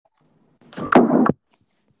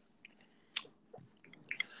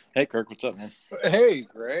Hey, Kirk, what's up, man? Hey,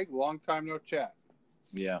 Greg. Long time no chat.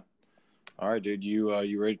 Yeah. All right, dude. You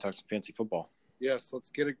ready to talk some fancy football? Yes, let's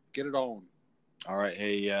get it on. All right.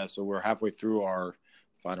 Hey, so we're halfway through our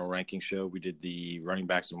final ranking show. We did the running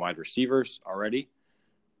backs and wide receivers already.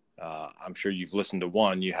 I'm sure you've listened to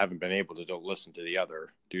one. You haven't been able to don't listen to the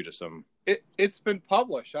other due to some. It's been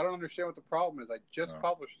published. I don't understand what the problem is. I just Uh,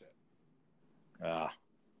 published it. uh,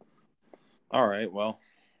 all right. Well,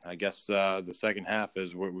 I guess the second half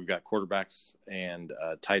is where we've got quarterbacks and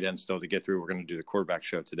tight ends still to get through. We're going to do the quarterback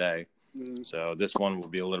show today. Mm. So this one will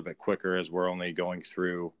be a little bit quicker as we're only going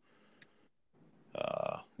through.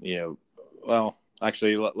 Well,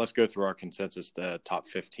 actually, let's go through our consensus top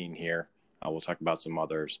 15 here. We'll talk about some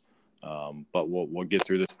others, but we'll get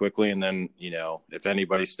through this quickly, and then if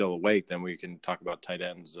anybody's still awake, then we can talk about tight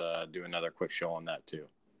ends. Do another quick show on that too.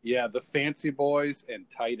 Yeah, the fancy boys and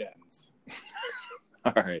tight ends.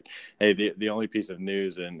 All right. Hey, the only piece of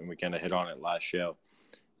news, and we kind of hit on it last show,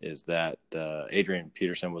 is that Adrian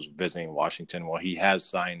Peterson was visiting Washington. Well, he has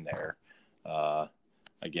signed there.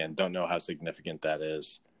 Again, don't know how significant that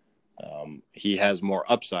is. He has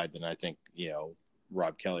more upside than I think,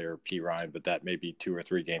 Rob Kelly or P. Ryan, but that may be 2 or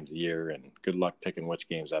 3 games a year, and good luck picking which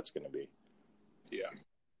games that's going to be. Yeah.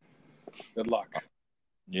 Good luck.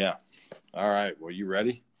 Yeah. All right. Well, you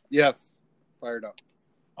ready? Yes. Fired up.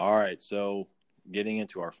 All right. So getting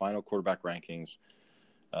into our final quarterback rankings.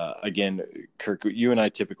 Again, Kirk, you and I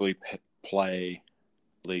typically play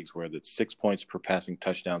leagues where it's 6 points per passing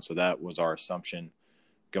touchdown. So that was our assumption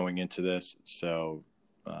going into this. So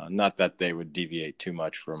not that they would deviate too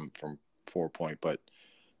much from 4 point, but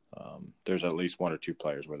there's at least 1 or 2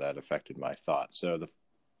 players where that affected my thoughts. So the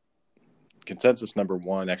consensus number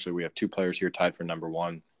 1, actually we have 2 players here tied for number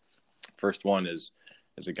 1. First one is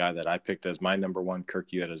a guy that I picked as my number 1. Kirk,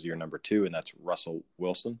 you had as your number 2, and that's Russell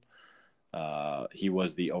Wilson. He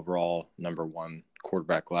was the overall number 1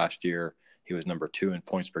 quarterback last year. He was number 2 in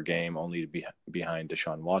points per game, only to be behind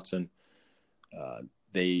Deshaun Watson.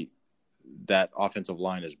 That offensive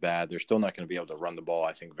line is bad. They're still not going to be able to run the ball,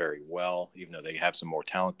 I think, very well, even though they have some more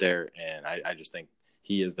talent there. And I just think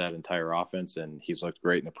he is that entire offense, and he's looked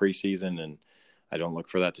great in the preseason, and I don't look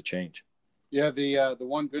for that to change. Yeah, the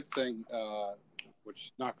one good thing, which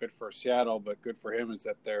is not good for Seattle, but good for him, is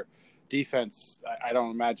that their defense, I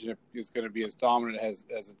don't imagine it is going to be as dominant as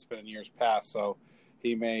it's been in years past. So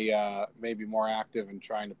he may be more active in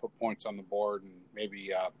trying to put points on the board and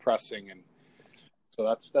maybe pressing, and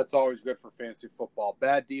so that's always good for fantasy football.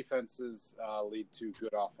 Bad defenses lead to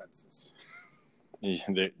good offenses.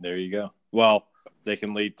 There you go. Well, they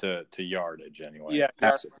can lead to yardage anyway. Yeah,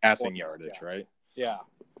 passing yardage, yeah. Right? Yeah.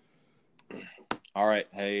 All right.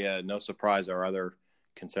 Hey, no surprise, our other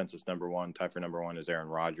consensus number 1, tie for number 1, is Aaron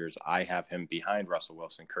Rodgers. I have him behind Russell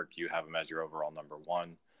Wilson. Kirk, you have him as your overall number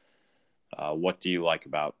 1. What do you like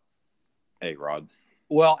about A-Rod?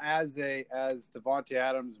 Well, as Devontae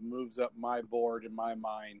Adams moves up my board in my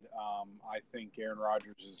mind, I think Aaron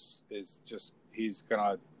Rodgers is just he's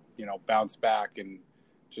gonna bounce back and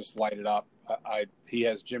just light it up. He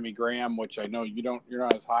has Jimmy Graham, which I know you're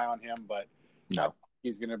not as high on him, but No.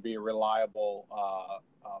 he's going to be a reliable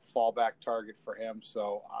fallback target for him.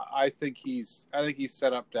 So I think he's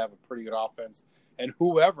set up to have a pretty good offense, and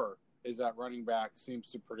whoever is that running back seems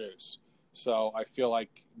to produce. So I feel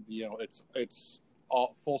like it's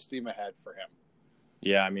all full steam ahead for him.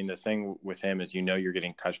 Yeah, I mean, the thing with him is you're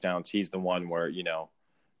getting touchdowns. He's the one where, in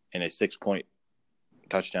a 6-point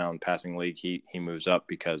touchdown passing league, he moves up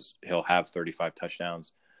because he'll have 35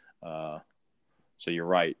 touchdowns. So you're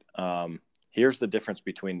right. Here's the difference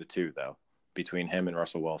between the two, though, between him and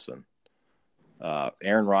Russell Wilson.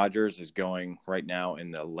 Aaron Rodgers is going right now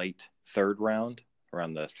in the late 3rd round,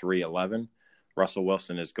 around the 311. Russell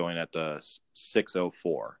Wilson is going at the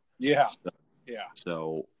 604. Yeah.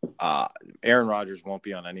 So Aaron Rodgers won't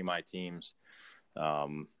be on any of my teams.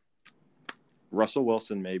 Russell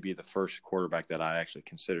Wilson may be the first quarterback that I actually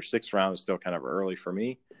consider. 6th round is still kind of early for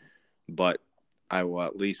me, but I will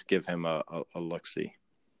at least give him a look-see.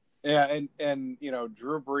 Yeah, and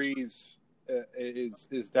Drew Brees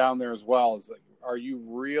is down there as well. Is like, are you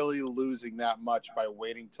really losing that much by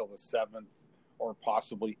waiting till the 7th or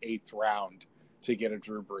possibly 8th round to get a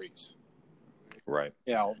Drew Brees? Right.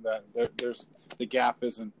 There's the gap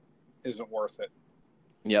isn't worth it.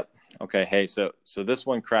 Yep. Okay. Hey, so this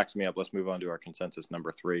one cracks me up. Let's move on to our consensus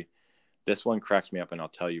number 3. This one cracks me up, and I'll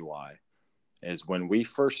tell you why. Is when we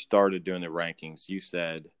first started doing the rankings, you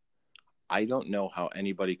said, I don't know how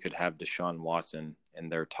anybody could have Deshaun Watson in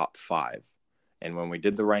their top 5. And when we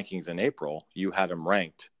did the rankings in April, you had him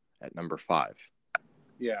ranked at number 5.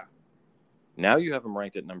 Yeah. Now you have him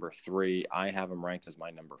ranked at number 3. I have him ranked as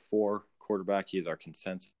my number 4 quarterback. He is our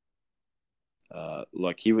consensus.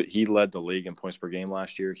 Look, he led the league in points per game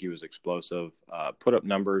last year. He was explosive, put up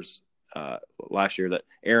numbers last year that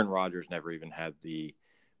Aaron Rodgers never even had the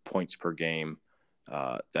points per game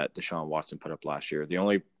that Deshaun Watson put up last year. The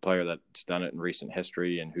only player that's done it in recent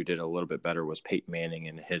history and who did a little bit better was Peyton Manning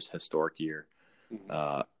in his historic year.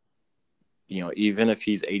 Mm-hmm. Even if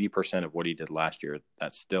he's 80% of what he did last year,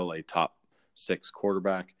 that's still a top 6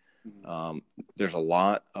 quarterback. Mm-hmm. There's a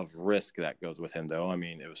lot of risk that goes with him, though. I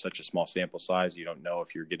mean, it was such a small sample size. You don't know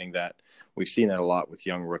if you're getting that. We've seen that a lot with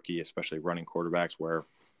young rookie, especially running quarterbacks, where,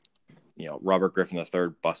 Robert Griffin III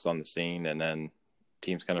busts on the scene and then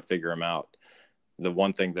teams kind of figure him out. The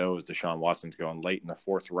one thing, though, is Deshaun Watson's going late in the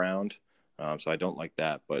 4th round. So I don't like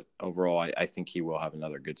that. But overall, I think he will have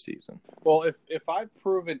another good season. Well, if I've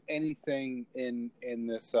proven anything in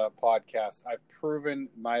this podcast, I've proven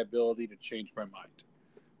my ability to change my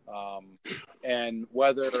mind. And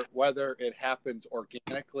whether it happens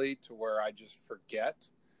organically to where I just forget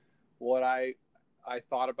what I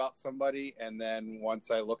thought about somebody, and then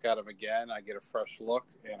once I look at them again, I get a fresh look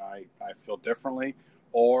and I feel differently,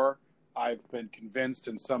 or I've been convinced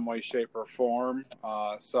in some way, shape, or form.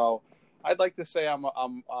 So I'd like to say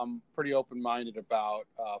I'm pretty open-minded about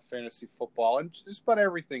fantasy football and just about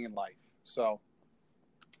everything in life. So,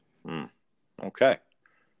 okay.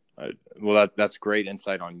 Well, that's great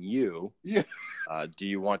insight on you. Yeah. Do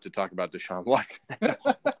you want to talk about Deshaun Watson?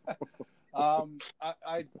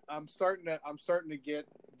 I'm starting to get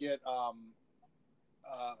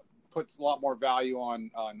puts a lot more value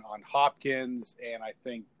on Hopkins, and I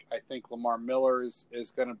think Lamar Miller is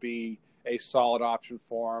going to be a solid option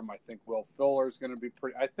for him. I think Will Fuller is going to be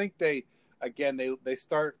pretty. I think they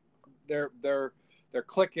start they're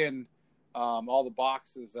clicking all the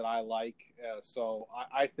boxes that I like. So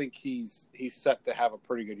I think he's set to have a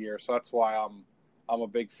pretty good year. So that's why I'm a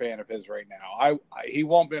big fan of his right now. He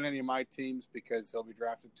won't be in any of my teams because he'll be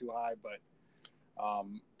drafted too high, but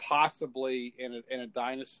possibly in a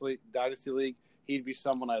dynasty league, he'd be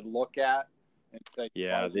someone I'd look at and say, do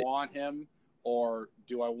I want him, or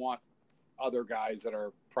do I want other guys that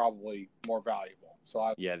are probably more valuable?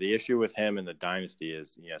 So the issue with him in the dynasty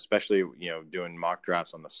is, especially doing mock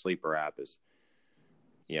drafts on the Sleeper app is,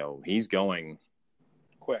 he's going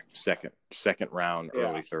quick second round,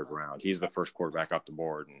 early 3rd round. He's the first quarterback off the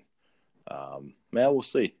board, and we'll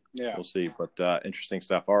see. Yeah, we'll see. But interesting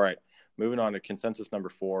stuff. All right, moving on to consensus number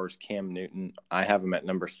 4 is Cam Newton. I have him at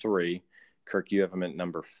number 3. Kirk, you have him at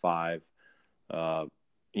number 5.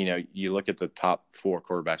 You look at the top 4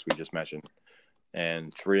 quarterbacks we just mentioned,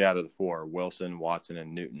 and 3 out of the 4, Wilson, Watson,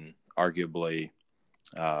 and Newton, arguably,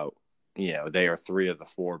 they are 3 of the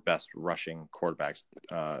 4 best rushing quarterbacks.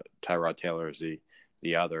 Tyrod Taylor is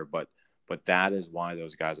the other, but that is why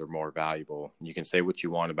those guys are more valuable. You can say what you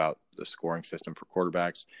want about the scoring system for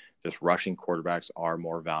quarterbacks. Just rushing quarterbacks are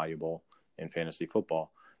more valuable in fantasy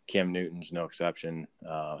football. Cam Newton's no exception.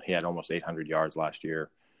 He had almost 800 yards last year.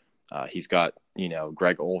 He's got,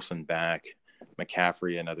 Greg Olsen back,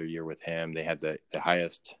 McCaffrey another year with him. They had the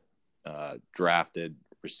highest drafted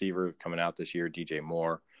receiver coming out this year, DJ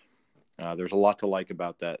Moore. There's a lot to like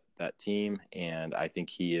about that team, and I think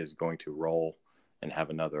he is going to roll and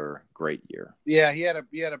have another great year. Yeah, he had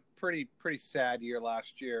a pretty sad year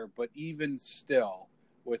last year, but even still,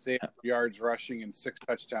 with 8 yards rushing and 6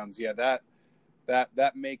 touchdowns, that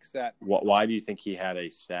makes that. Why do you think he had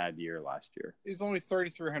a sad year last year? He's only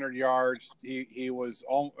 3,300 yards. He was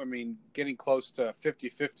getting close to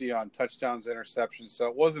 50-50 on touchdowns, interceptions. So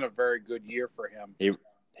it wasn't a very good year for him.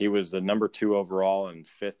 He was the number 2 overall and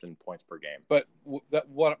 5th in points per game. But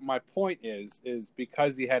what my point is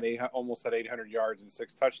because he had almost 800 yards and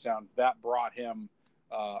 6 touchdowns, that brought him.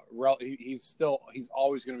 He's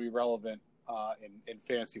always going to be relevant in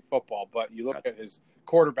fantasy football. But you look at his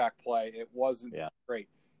quarterback play; it wasn't great.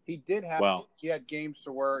 He had games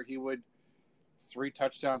to where he would 3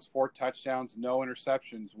 touchdowns, 4 touchdowns, no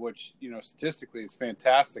interceptions, which statistically is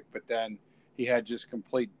fantastic. But then he had just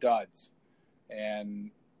complete duds, and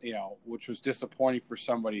which was disappointing for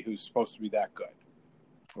somebody who's supposed to be that good.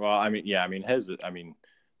 Well,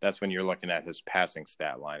 that's when you're looking at his passing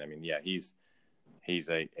stat line. He's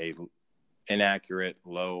a inaccurate,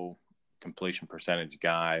 low completion percentage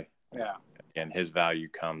guy. Yeah. And his value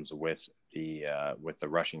comes with the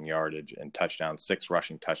rushing yardage and touchdowns. 6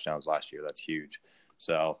 rushing touchdowns last year. That's huge.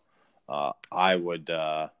 So I would,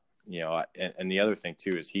 and the other thing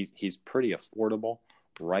too is he's pretty affordable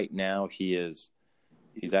right now.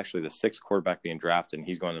 He's actually the 6th quarterback being drafted, and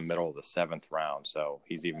he's going in the middle of the 7th round. So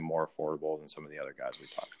he's even more affordable than some of the other guys we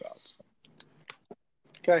talked about. So.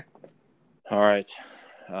 Okay. All right.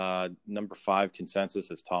 Number 5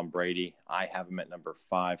 consensus is Tom Brady. I have him at number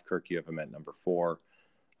 5. Kirk, you have him at number 4.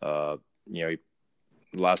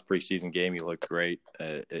 Last preseason game, he looked great.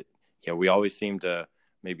 We always seem to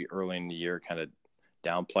maybe early in the year kind of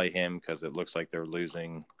downplay him because it looks like they're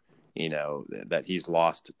losing, that he's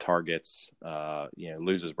lost targets,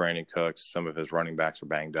 loses Brandon Cooks. Some of his running backs are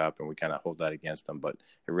banged up, and we kind of hold that against him. But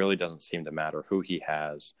it really doesn't seem to matter who he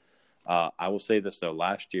has. I will say this, though.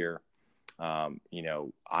 Last year,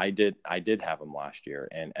 I did have him last year,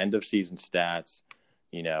 and end of season stats,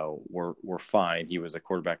 were fine. He was a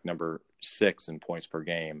quarterback number 6 in points per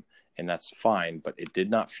game, and that's fine, but it did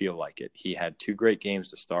not feel like it. He had 2 great games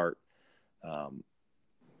to start,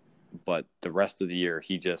 but the rest of the year,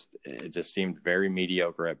 it just seemed very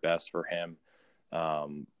mediocre at best for him.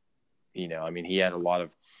 He had a lot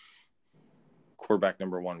of quarterback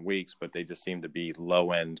number 1 weeks, but they just seemed to be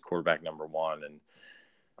low end quarterback number 1. And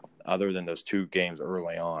other than those 2 games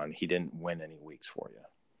early on, he didn't win any weeks for you.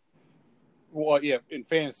 Well, yeah, in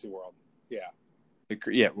fantasy world, yeah.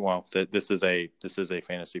 Yeah, well, this is a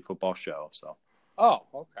fantasy football show, so. Oh,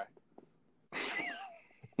 okay.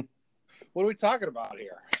 What are we talking about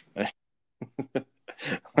here?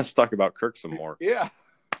 Let's talk about Kirk some more. Yeah.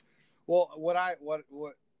 Well,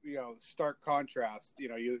 stark contrast.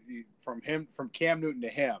 You from Cam Newton to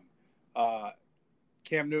him.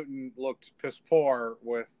 Cam Newton looked piss poor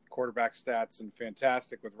with quarterback stats and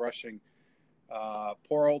fantastic with rushing.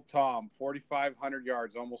 Poor old Tom, 4,500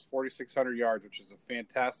 yards, almost 4,600 yards, which is a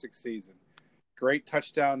fantastic season. Great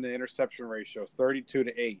touchdown to interception ratio,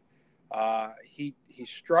 32-8. He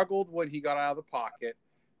struggled when he got out of the pocket.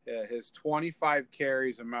 His 25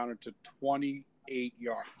 carries amounted to 28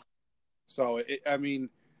 yards. So,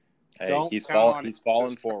 he's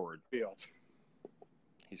falling forward. Field.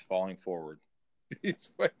 He's falling forward.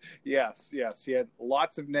 Yes. He had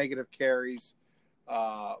lots of negative carries.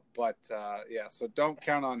 So don't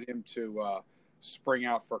count on him to spring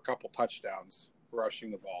out for a couple touchdowns rushing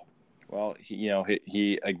the ball. Well,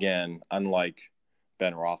 he again, unlike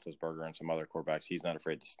Ben Roethlisberger and some other quarterbacks, he's not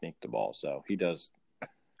afraid to sneak the ball. So he does.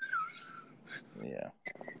 Yeah.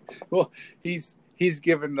 Well, he's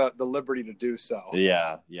given the liberty to do so.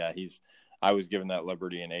 Yeah. I was given that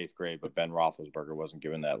liberty in 8th grade, but Ben Roethlisberger wasn't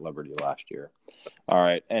given that liberty last year. All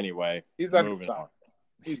right. Anyway, he's undersized.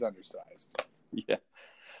 He's undersized. Yeah.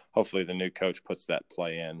 Hopefully the new coach puts that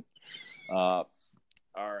play in. All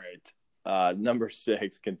right. Number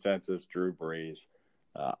 6 consensus, Drew Brees.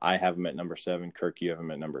 I have him at number 7. Kirk, you have him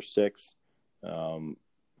at number 6. The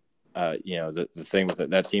thing with it,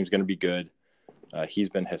 that team's going to be good. He's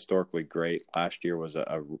been historically great. Last year was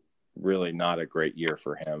a really not a great year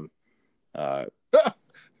for him.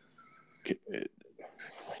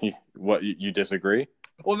 What, you disagree?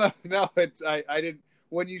 Well, no, I didn't.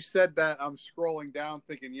 When you said that, I'm scrolling down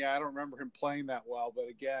thinking, I don't remember him playing that well. But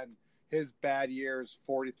again, his bad year is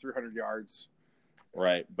 4,300 yards.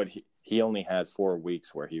 Right, but he only had 4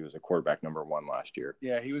 weeks where he was a quarterback number 1 last year.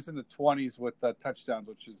 Yeah, he was in the 20s with touchdowns,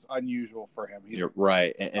 which is unusual for him. You're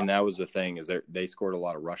right, and that was the thing is they scored a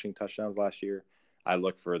lot of rushing touchdowns last year. I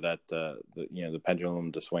look for that the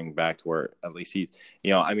pendulum to swing back to where at least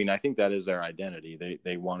I think that is their identity.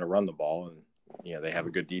 They want to run the ball, and they have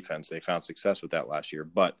a good defense. They found success with that last year,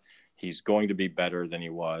 but he's going to be better than he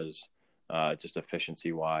was, just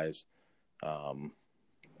efficiency wise.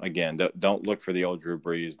 Again, don't look for the old Drew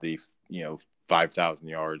Brees, the 5,000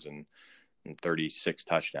 yards and 36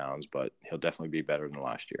 touchdowns, but he'll definitely be better than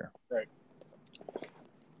last year. Right.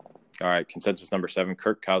 All right, consensus number 7,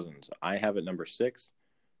 Kirk Cousins. I have it number 6.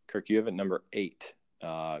 Kirk, you have it number 8.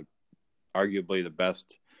 Arguably the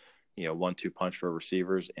best, 1-2 punch for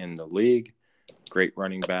receivers in the league. Great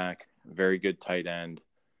running back, very good tight end.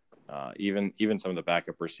 Even some of the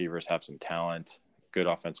backup receivers have some talent. Good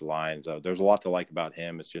offensive line. So there's a lot to like about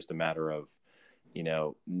him. It's just a matter of,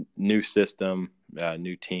 new system,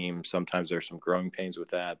 new team. Sometimes there's some growing pains with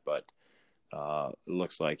that, but it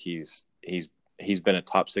looks like he's been a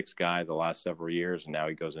top 6 guy the last several years, and now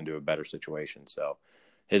he goes into a better situation. So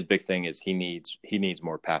his big thing is he needs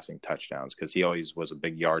more passing touchdowns because he always was a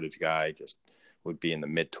big yardage guy, just would be in the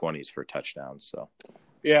mid-20s for touchdowns. So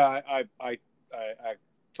yeah, I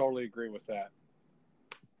totally agree with that.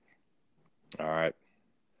 All right.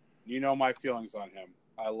 My feelings on him.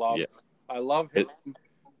 I love him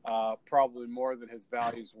probably more than his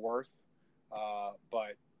value's worth.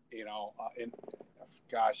 But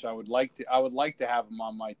gosh, I would like to have him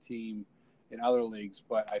on my team in other leagues,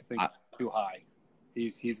 but I think too high.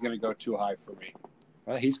 He's going to go too high for me.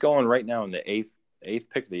 Well, he's going right now in the eighth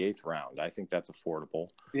pick of the 8th round. I think that's affordable.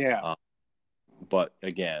 Yeah. But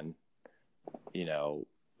again,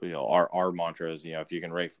 our mantra is, if you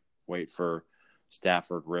can wait for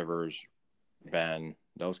Stafford, Rivers, Ben,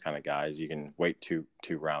 those kind of guys, you can wait two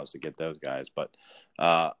rounds to get those guys. But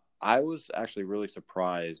I was actually really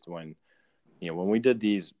surprised when we did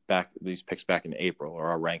these picks back in April, or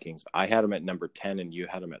our rankings. I had them at number 10 and you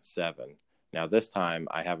had them at 7. Now this time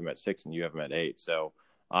I have them at 6 and you have them at 8. So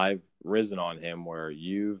I've risen on him where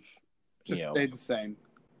you've just stayed the same.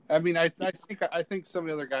 I mean, I think some of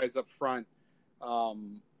the other guys up front, I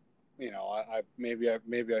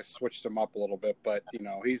switched him up a little bit, but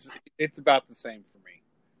it's about the same for me.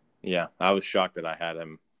 Yeah, I was shocked that I had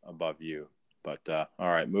him above you, but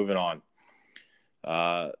all right, moving on.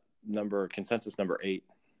 Consensus number 8,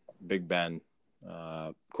 Big Ben,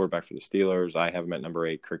 quarterback for the Steelers. I have him at number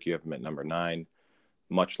 8. Kirk, you have him at number 9.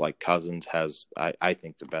 Much like Cousins has, I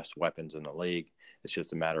think, the best weapons in the league. It's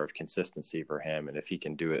just a matter of consistency for him, and if he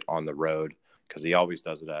can do it on the road, because he always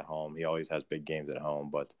does it at home. He always has big games at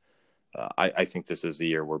home, but I think this is the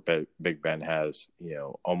year where Big Ben has,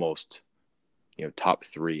 almost, top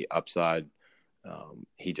 3 upside.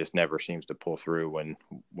 He just never seems to pull through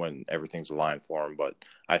when everything's aligned for him. But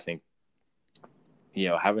I think,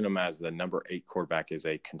 having him as the number 8 quarterback is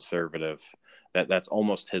a conservative. That's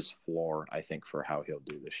almost his floor, I think, for how he'll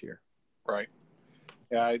do this year. Right.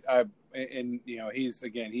 Yeah. He's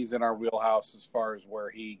in our wheelhouse as far as where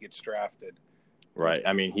he gets drafted. Right.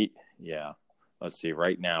 I mean, let's see.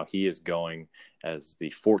 Right now, he is going as the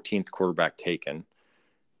 14th quarterback taken,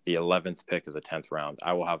 the 11th pick of the 10th round.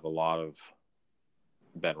 I will have a lot of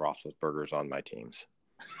Ben Roethlisbergers on my teams.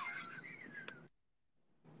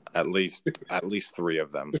 At least 3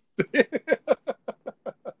 of them.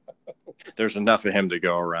 There's enough of him to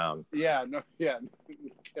go around. Yeah. No kidding.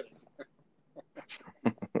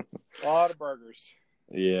 A lot of burgers.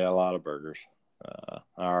 Yeah, a lot of burgers.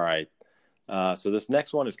 All right. So this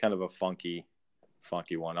next one is kind of a funky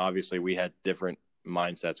one. Obviously, we had different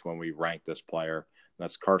mindsets when we ranked this player.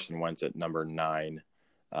 That's Carson Wentz at number 9.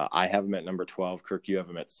 I have him at number 12. Kirk, you have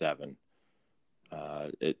him at 7.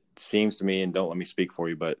 It seems to me, and don't let me speak for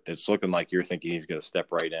you, but it's looking like you're thinking he's going to step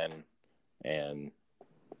right in and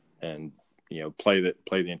play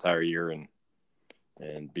the entire year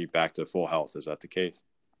and be back to full health. Is that the case?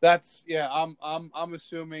 I'm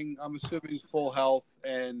assuming full health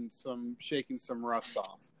and shaking some rust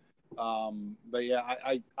off. But yeah,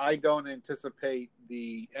 I don't anticipate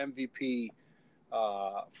the MVP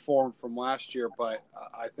form from last year, but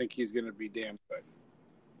I think he's going to be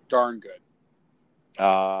darn good.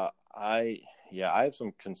 I have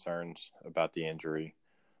some concerns about the injury.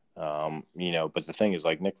 But the thing is,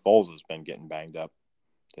 like, Nick Foles has been getting banged up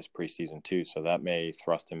this preseason too, so that may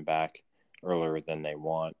thrust him back earlier than they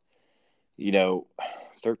want.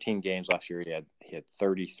 13 games last year, he had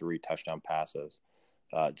 33 touchdown passes.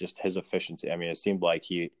 Just his efficiency. I mean, it seemed like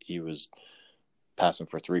he was passing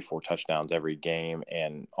for 3-4 touchdowns every game,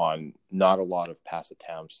 and on not a lot of pass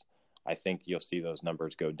attempts. I think you'll see those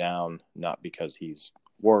numbers go down, not because he's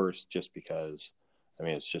worse, just because,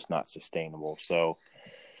 it's just not sustainable. So,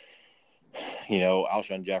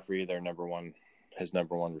 Alshon Jeffrey, his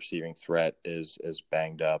number one receiving threat is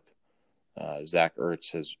banged up. Zach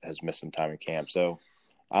Ertz has missed some time in camp. So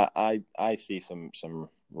I see some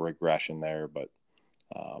regression there, but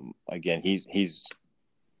again, he's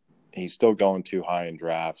still going too high in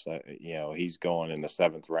drafts. He's going in the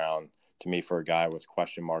 7th round. To me, for a guy with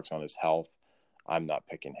question marks on his health, I'm not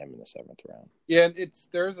picking him in the 7th round. Yeah, and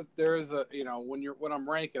there is a when I'm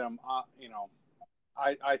ranking him,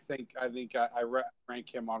 I think I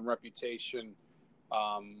rank him on reputation,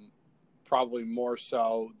 probably more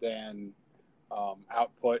so than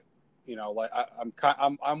output.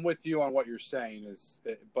 I'm with you on what you're saying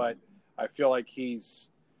but I feel like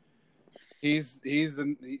he's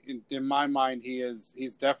in my mind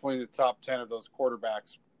he's definitely in the top 10 of those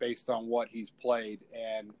quarterbacks based on what he's played.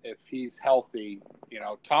 And if he's healthy,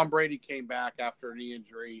 Tom Brady came back after a knee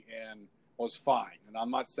injury and was fine. And I'm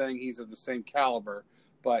not saying he's of the same caliber,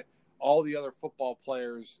 but all the other football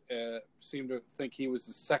players seem to think he was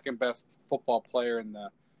the second best football player in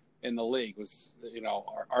the league.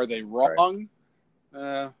 Are they wrong?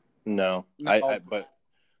 No.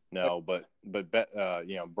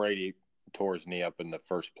 Brady tore his knee up in the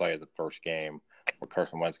first play of the first game where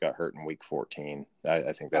Carson Wentz got hurt in week 14.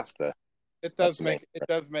 I think that's it does make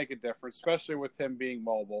a difference, especially with him being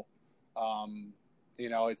mobile.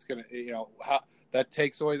 It's gonna that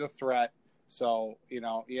takes away the threat. So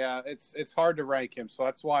it's hard to rank him. So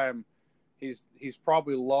that's why he's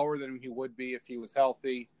probably lower than he would be if he was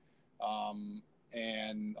healthy,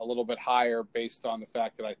 and a little bit higher based on the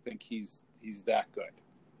fact that I think he's that good.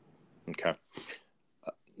 Okay.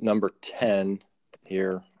 Number 10,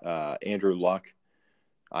 here. Andrew Luck,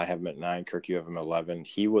 I have him at 9. Kirk, you have him at 11.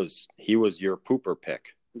 He was your pooper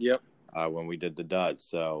pick. Yep. When we did the dud.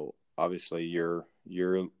 So obviously you're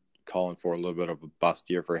calling for a little bit of a bust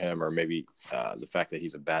year for him, or maybe the fact that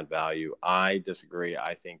he's a bad value. I disagree.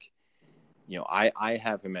 I think, I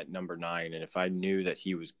have him at number 9, and if I knew that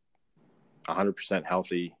he was 100%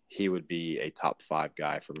 healthy, he would be a top 5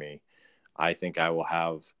 guy for me. I think I will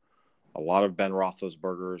have a lot of Ben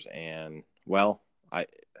Roethlisberger's, and I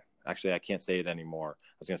can't say it anymore.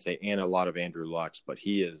 I was going to say, and a lot of Andrew Luck's, but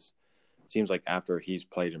it seems like after he's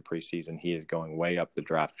played in preseason, he is going way up the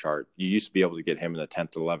draft chart. You used to be able to get him in the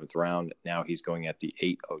 10th, 11th round. Now he's going at the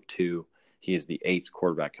 802. He is the 8th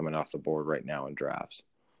quarterback coming off the board right now in drafts.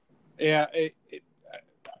 Yeah,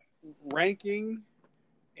 ranking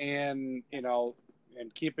and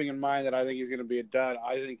keeping in mind that I think he's going to be a dud.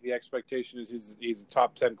 I think the expectation is he's a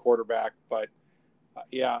top 10 quarterback, but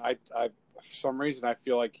I for some reason I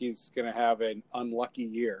feel like he's going to have an unlucky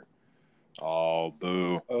year. Oh,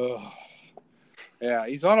 boo! Yeah,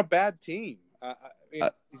 he's on a bad team.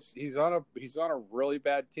 He's on a really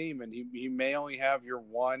bad team, and he may only have your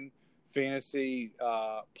one fantasy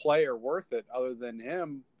player worth it other than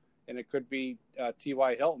him, and it could be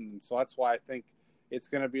T.Y. Hilton. So that's why I think it's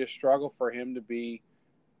going to be a struggle for him to be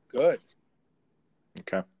good.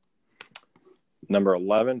 Okay. Number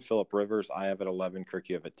 11, Phillip Rivers. I have at 11. Kirk,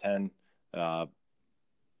 you have at 10. What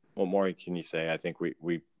more can you say? I think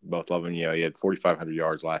we both love him. He had 4,500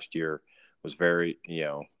 yards last year. Was very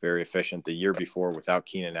efficient. The year before, without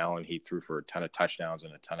Keenan Allen, he threw for a ton of touchdowns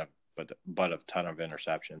and a ton of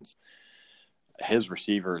interceptions. His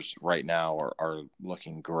receivers right now are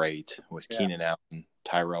looking great with Keenan Allen,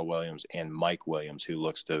 Tyrell Williams, and Mike Williams,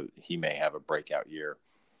 he may have a breakout year.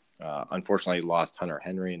 Unfortunately, he lost Hunter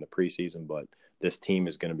Henry in the preseason, but this team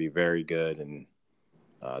is going to be very good, and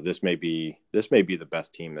this may be the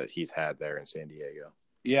best team that he's had there in San Diego.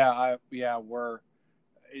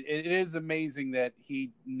 It is amazing that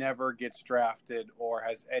he never gets drafted or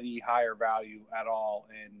has any higher value at all,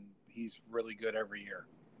 and he's really good every year.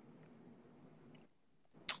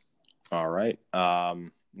 All right.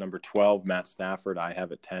 Number 12, Matt Stafford. I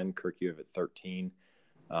have at 10. Kirk, you have at 13.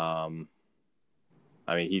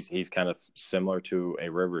 He's kind of similar to a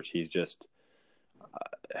Rivers. He's just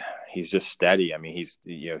steady.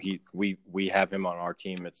 We have him on our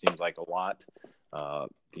team. It seems like a lot.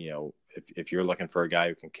 If you're looking for a guy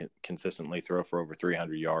who can consistently throw for over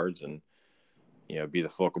 300 yards and be the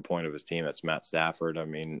focal point of his team, that's Matt Stafford.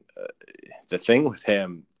 The thing with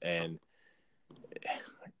him, and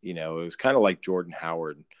it was kind of like Jordan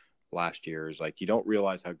Howard last year, is like you don't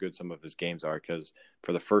realize how good some of his games are because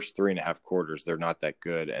for the first 3.5 quarters they're not that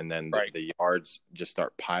good, and then the yards just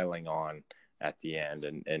start piling on at the end,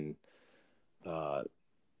 and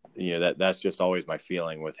that's just always my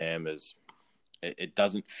feeling with him is it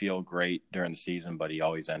doesn't feel great during the season, but he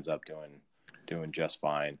always ends up doing just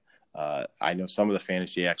fine. I know some of the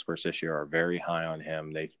fantasy experts this year are very high on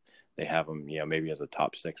him. They have him, maybe as a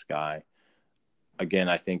top 6 guy. Again,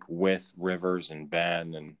 I think with Rivers and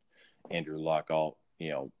Ben and Andrew Luck,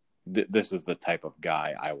 this is the type of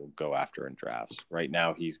guy I will go after in drafts. Right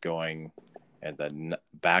now, he's going at the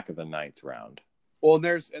back of the 9th round. Well,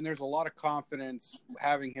 and there's a lot of confidence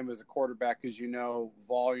having him as a quarterback because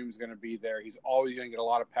volume's going to be there. He's always going to get a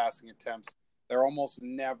lot of passing attempts. They're almost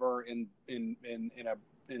never in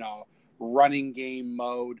a running game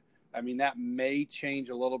mode. That may change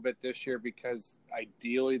a little bit this year because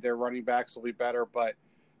ideally their running backs will be better. But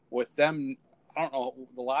with them, I don't know.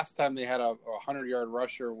 The last time they had a 100-yard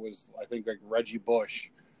rusher was, I think, like Reggie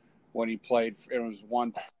Bush when he played. It was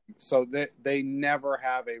one time. So they never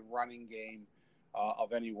have a running game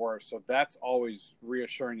of any worse. So that's always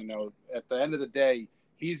reassuring to know. At the end of the day,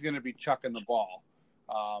 he's going to be chucking the ball,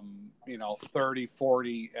 30,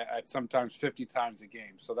 40, at sometimes 50 times a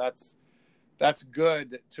game. So that's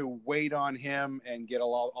good to wait on him and get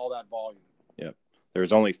all that volume. Yeah. There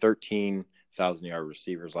was only 13,000-yard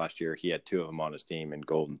receivers last year. He had 2 of them on his team in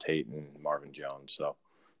Golden Tate and Marvin Jones. So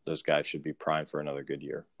those guys should be primed for another good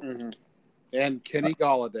year. Mm-hmm. And Kenny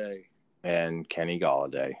Golladay.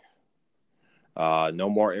 No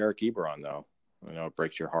more Eric Ebron, though. I know it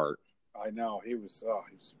breaks your heart. I know. He's a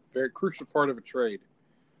very crucial part of a trade.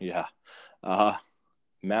 Yeah.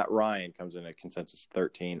 Matt Ryan comes in at consensus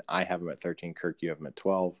 13. I have him at 13. Kirk, you have him at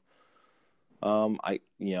 12. I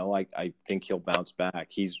think he'll bounce back.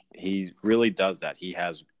 He really does that. He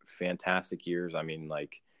has fantastic years.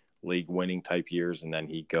 League winning type years, and then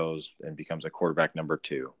he goes and becomes a quarterback number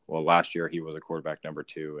 2. Well, last year he was a quarterback number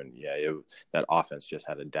 2, and that offense just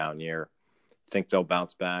had a down year. Think they'll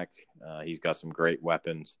bounce back. He's got some great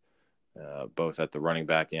weapons. both at the running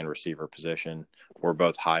back and receiver position. We're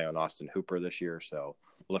both high on Austin Hooper this year, so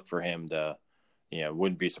look for him to,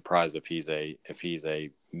 wouldn't be surprised if he's a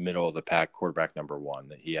middle of the pack quarterback number one,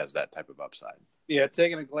 that he has that type of upside. Yeah,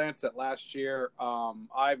 taking a glance at last year,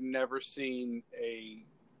 I've never seen a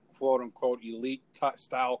quote unquote elite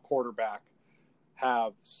style quarterback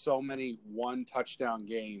have so many one touchdown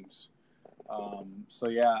games. So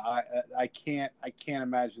yeah, I can't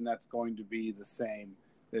imagine that's going to be the same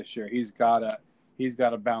this year. He's got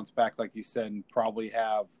to bounce back, like you said, and probably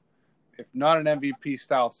have, if not an MVP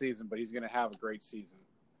style season, but he's going to have a great season.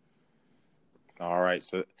 All right,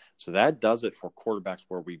 so that does it for quarterbacks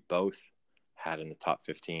where we both had in the top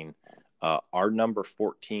 15. Our number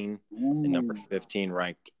 14 and number 15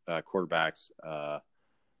 ranked quarterbacks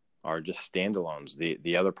are just standalones.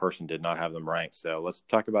 The other person did not have them ranked. So let's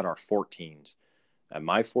talk about our 14s.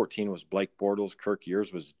 My 14 was Blake Bortles. Kirk,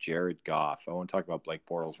 yours was Jared Goff. I want to talk about Blake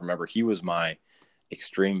Bortles. Remember, he was my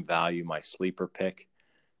extreme value, my sleeper pick.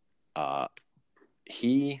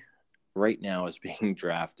 He right now is being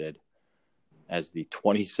drafted as the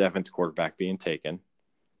 27th quarterback being taken.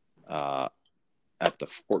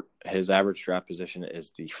 His average draft position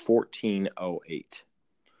is the 1408.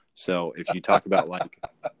 So if you talk about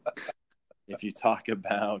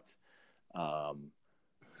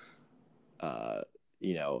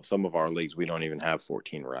some of our leagues, we don't even have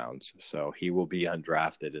 14 rounds. So he will be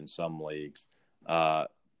undrafted in some leagues.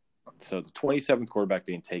 So the 27th quarterback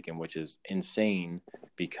being taken, which is insane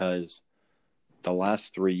because the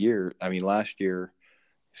last 3 years, last year,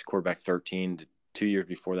 he's quarterback 13. 2 years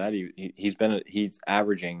before that, he's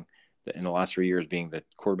averaging in the last 3 years being the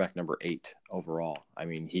quarterback number 8 overall.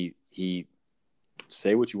 He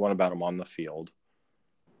say what you want about him on the field.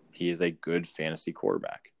 He is a good fantasy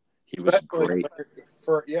quarterback. He was great.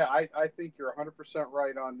 I think you're 100%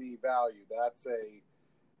 right on the value. That's a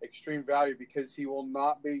extreme value because he will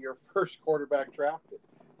not be your first quarterback drafted,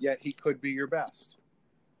 yet he could be your best.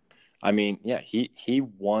 He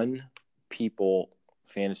won people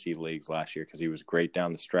fantasy leagues last year because he was great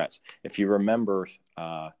down the stretch. If you remember,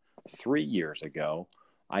 3 years ago,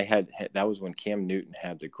 that was when Cam Newton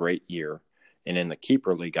had the great year, and in the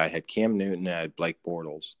keeper league, I had Cam Newton and I had Blake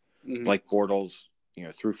Bortles. Mm-hmm. Blake Bortles,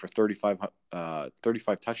 threw for 35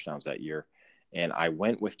 touchdowns that year, and I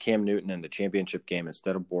went with Cam Newton in the championship game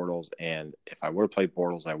instead of Bortles. And if I would have played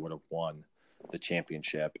Bortles, I would have won the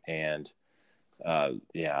championship. And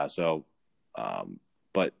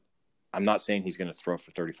but I'm not saying he's going to throw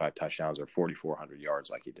for 35 touchdowns or 4,400 yards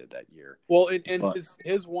like he did that year. Well,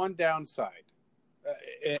 his one downside,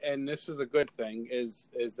 and this is a good thing,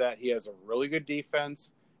 is that he has a really good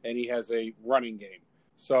defense and he has a running game.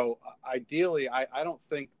 So ideally, I don't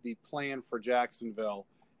think the plan for Jacksonville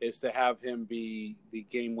is to have him be the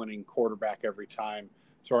game-winning quarterback every time,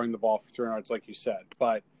 throwing the ball for 300 yards, like you said.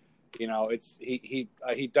 But he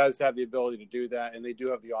does have the ability to do that, and they do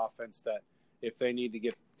have the offense that if they need to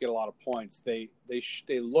get a lot of points, they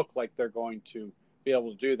look like they're going to be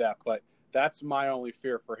able to do that. But that's my only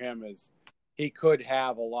fear for him is he could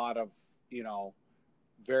have a lot of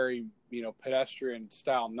very pedestrian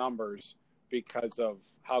style numbers because of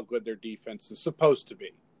how good their defense is supposed to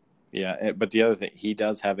be. Yeah, but the other thing, he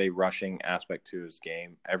does have a rushing aspect to his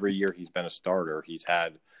game. Every year he's been a starter, he's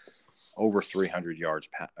had over 300 yards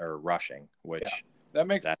rushing, which that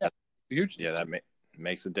makes huge. Yeah, that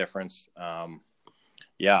makes a difference. I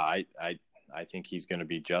think he's going to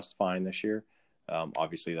be just fine this year.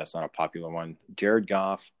 Obviously, that's not a popular one. Jared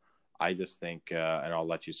Goff, I just think, and I'll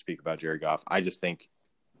let you speak about Jared Goff. I just think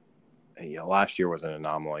last year was an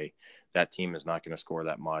anomaly. That team is not going to score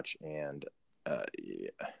that much, and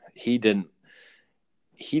he didn't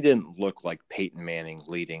look like Peyton Manning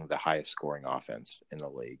leading the highest scoring offense in the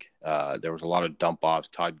league. There was a lot of dump offs,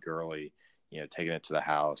 Todd Gurley, taking it to the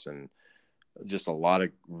house, and just a lot of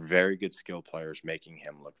very good skill players making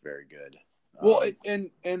him look very good. Well,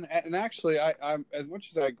 and actually, I'm as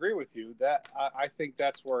much as I agree with you that I think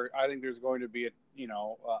that's where I think there's going to be a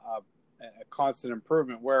constant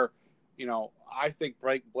improvement where, I think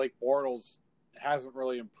Blake Bortles hasn't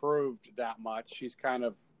really improved that much. He's kind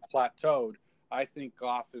of plateaued. I think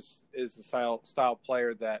Goff is the style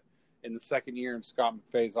player that in the second year in Scott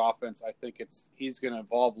McVay's offense, I think he's going to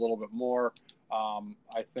evolve a little bit more.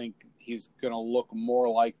 I think he's going to look more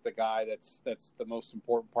like the guy that's the most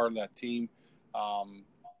important part of that team.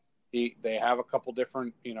 They have a couple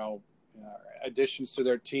different, additions to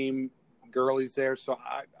their team. Gurley's there. So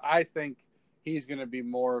I think he's going to be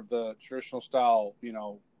more of the traditional style,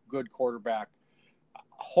 good quarterback.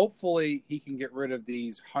 Hopefully he can get rid of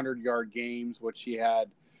these 100-yard games, which he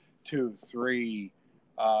had 2, 3,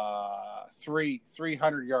 three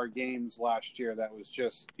 300-yard games last year. That was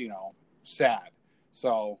just, sad.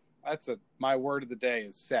 So my word of the day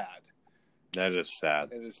is sad. That is sad.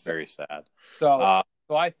 It is sad. Very sad. So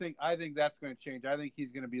I think that's going to change. I think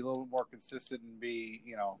he's going to be a little more consistent and be,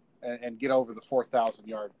 and get over the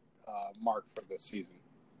 4,000-yard mark for this season.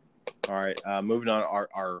 All right, moving on,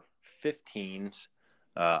 our 15s.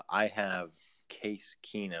 I have Case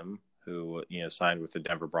Keenum, who signed with the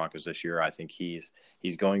Denver Broncos this year. I think he's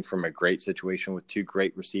going from a great situation with two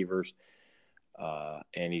great receivers,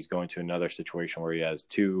 and he's going to another situation where he has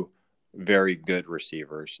two very good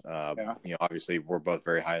receivers. Obviously, we're both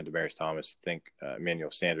very high on Demaryius Thomas. I think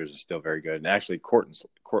Emmanuel Sanders is still very good, and actually,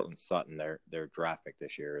 Cortland Sutton, their draft pick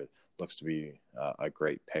this year, looks to be a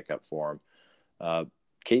great pickup for him.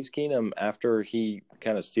 Case Keenum, after he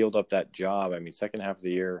kind of sealed up that job, second half of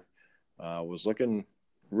the year was looking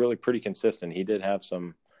really pretty consistent. He did have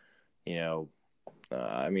some,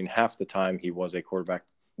 half the time he was a quarterback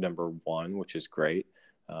number one, which is great.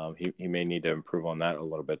 He may need to improve on that a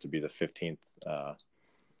little bit to be the 15th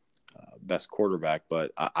best quarterback,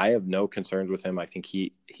 but I have no concerns with him. I think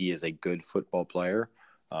he is a good football player.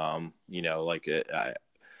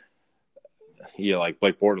 Like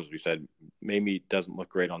Blake Bortles, we said, maybe doesn't look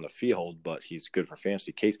great on the field, but he's good for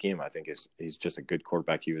fantasy. Case Keenum, I think, he's just a good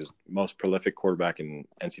quarterback. He was most prolific quarterback in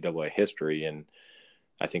NCAA history, and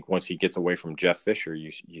I think once he gets away from Jeff Fisher,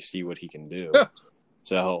 you see what he can do.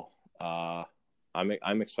 So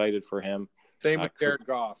I'm excited for him. Same with Jared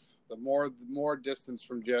Goff. The more distance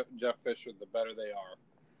from Jeff Fisher, the better they are.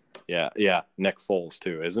 Yeah. Nick Foles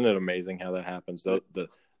too. Isn't it amazing how that happens?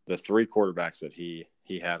 The three quarterbacks that he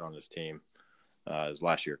had on his team. His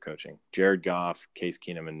last year coaching, Jared Goff, Case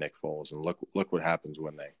Keenum, and Nick Foles, and look what happens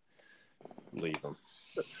when they leave him.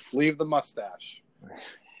 Leave the mustache.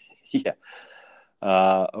 Yeah.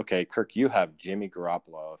 Okay, Kirk, you have Jimmy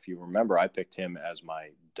Garoppolo. If you remember, I picked him as my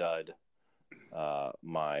dud,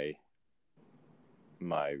 my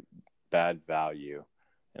bad value,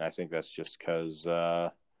 and I think that's just because.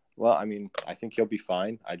 I think he'll be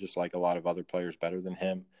fine. I just like a lot of other players better than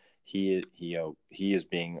him. He is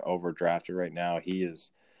being overdrafted right now. He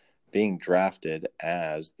is being drafted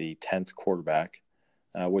as the 10th quarterback,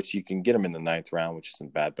 which you can get him in the 9th round, which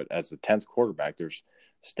isn't bad. But as the 10th quarterback, there's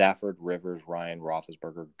Stafford, Rivers, Ryan,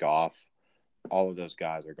 Roethlisberger, Goff. All of those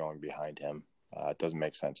guys are going behind him. It doesn't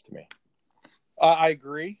make sense to me. I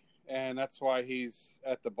agree, and that's why he's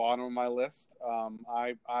at the bottom of my list.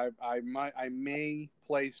 I may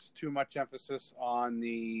place too much emphasis on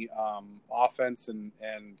the offense and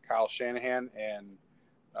Kyle Shanahan, and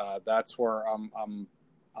that's where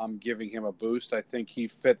I'm giving him a boost. I think he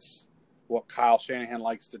fits what Kyle Shanahan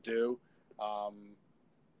likes to do.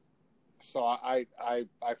 So I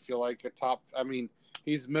feel like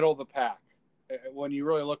he's middle of the pack. When you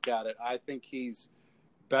really look at it, I think he's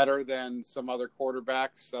better than some other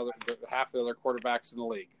quarterbacks, half the other quarterbacks in the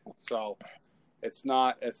league. So it's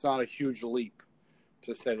not a huge leap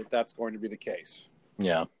to say that that's going to be the case.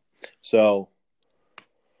 Yeah. So,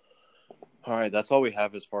 all right, that's all we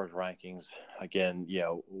have as far as rankings. Again,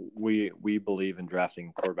 we believe in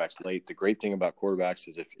drafting quarterbacks late. The great thing about quarterbacks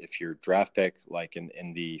is if your draft pick, like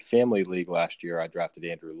in the family league last year, I drafted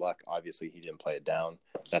Andrew Luck. Obviously, he didn't play it down.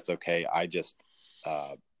 That's okay. I just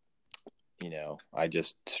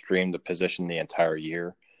streamed the position the entire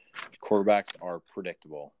year. Quarterbacks are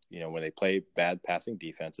predictable. When they play bad passing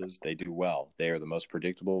defenses, they do well. They are the most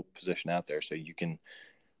predictable position out there. So you can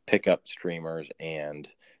pick up streamers and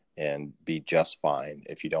be just fine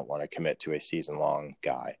if you don't want to commit to a season-long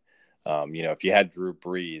guy. If you had Drew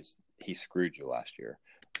Brees, he screwed you last year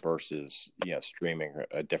versus, streaming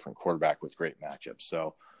a different quarterback with great matchups.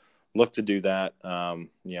 So look to do that. I'm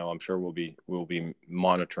sure we'll be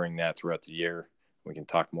monitoring that throughout the year. We can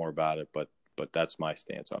talk more about it, but that's my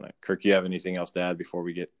stance on it. Kirk, you have anything else to add before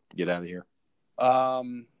we get out of here?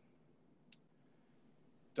 Don't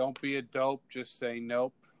be a dope. Just say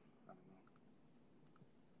nope.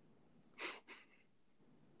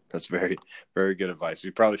 That's very, very good advice.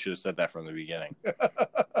 We probably should have said that from the beginning.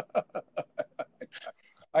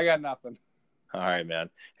 I got nothing. All right, man.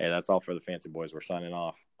 Hey, that's all for the Fancy Boys. We're signing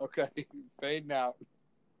off. Okay. Fading out.